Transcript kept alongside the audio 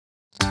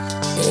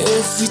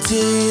Every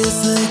day is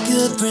like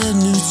a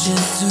brand new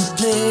chance to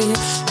play.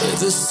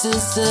 Ever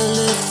since I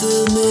left,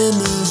 the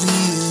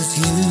memory of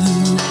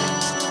you.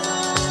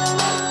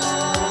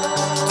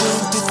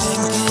 Don't be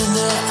thinking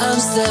that I'm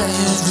sat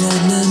here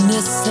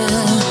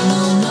reminiscing.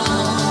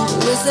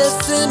 Was that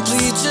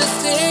simply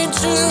just ain't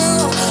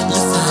true?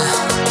 Listen,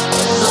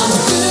 I'm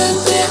good,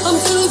 babe, I'm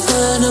feeling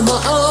fine on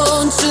my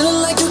own. Chilling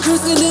like a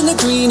cruising in the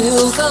green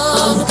hills.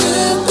 I'm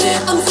good,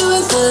 babe, I'm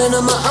feeling fine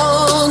on my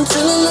own.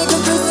 Chilling like a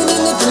cruising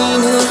in the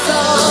green hills.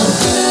 I'm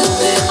good,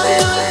 babe,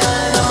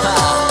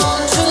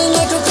 chilling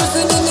like a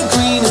cruising in the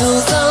green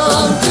hills.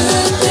 I'm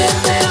good, babe,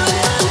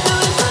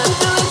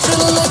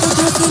 chilling like a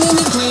cruising in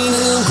the green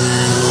hills.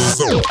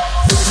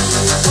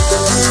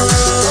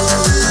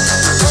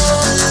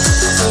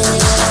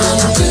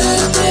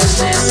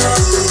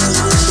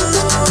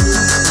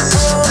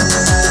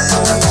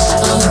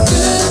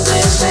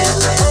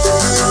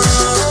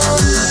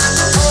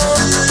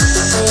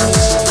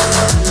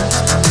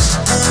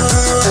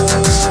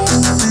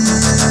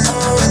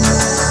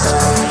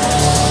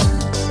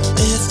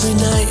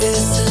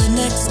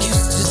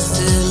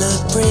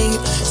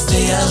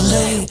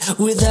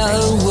 Without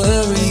a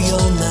worry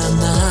on my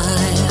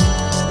mind.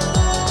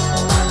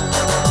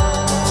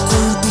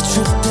 Don't be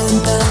tripping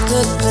about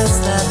the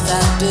best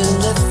I've been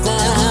left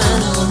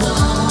behind.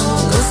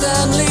 'Cause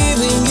I'm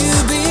leaving you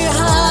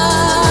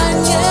behind,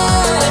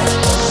 yeah.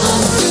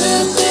 I'm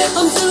good, babe,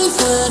 I'm feeling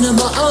fine on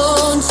my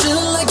own.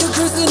 Chilling like a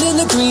cruising in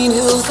the green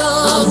hills.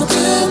 I'm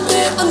good,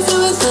 babe, I'm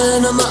feeling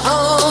fine on my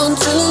own.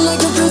 Chilling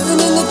like a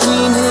cruising in the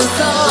green hills.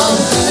 I'm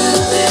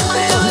good, babe,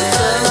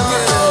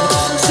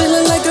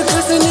 chilling like a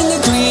cruising in the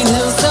green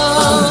hills.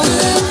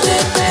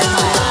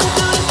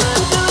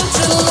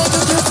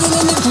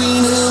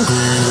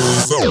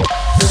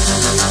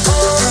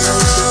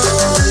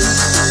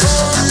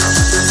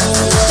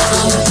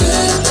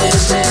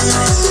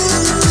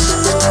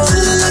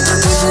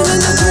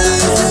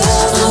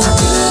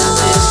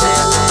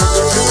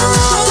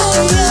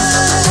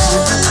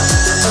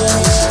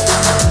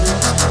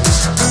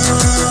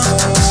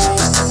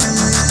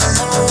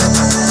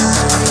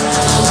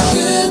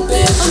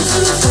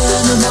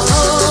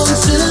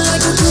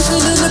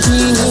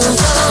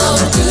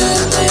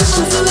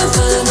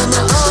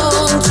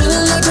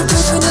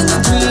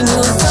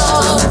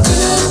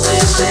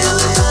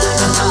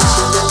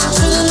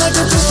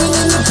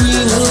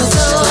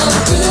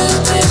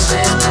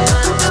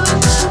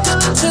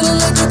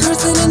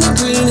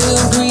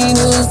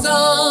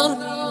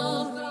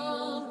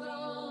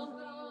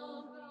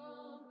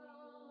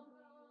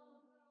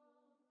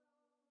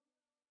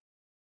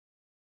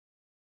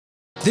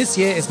 This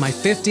year is my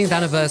 15th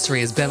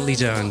anniversary as Bentley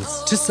Jones.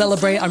 To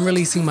celebrate, I'm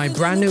releasing my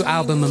brand new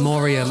album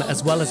Memoriam,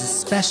 as well as a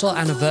special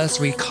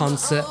anniversary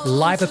concert,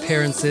 live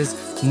appearances,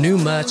 new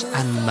merch,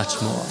 and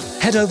much more.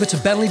 Head over to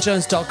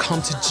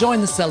bentleyjones.com to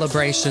join the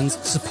celebrations,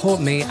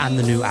 support me and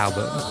the new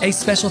album. A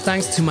special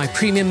thanks to my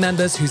premium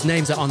members whose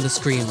names are on the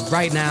screen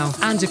right now.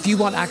 And if you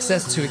want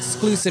access to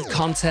exclusive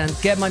content,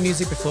 get my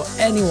music before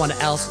anyone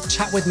else,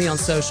 chat with me on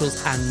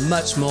socials, and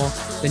much more,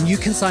 then you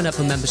can sign up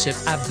for membership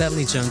at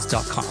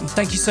bentleyjones.com.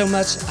 Thank you so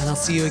much, and I'll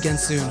see you again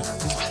soon.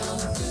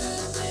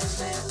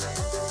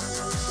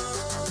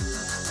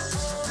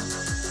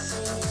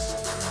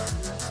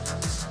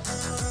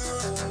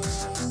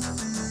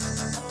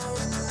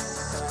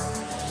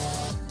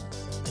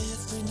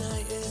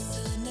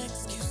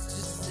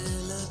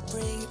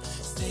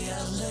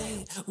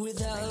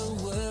 Without a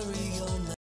worry on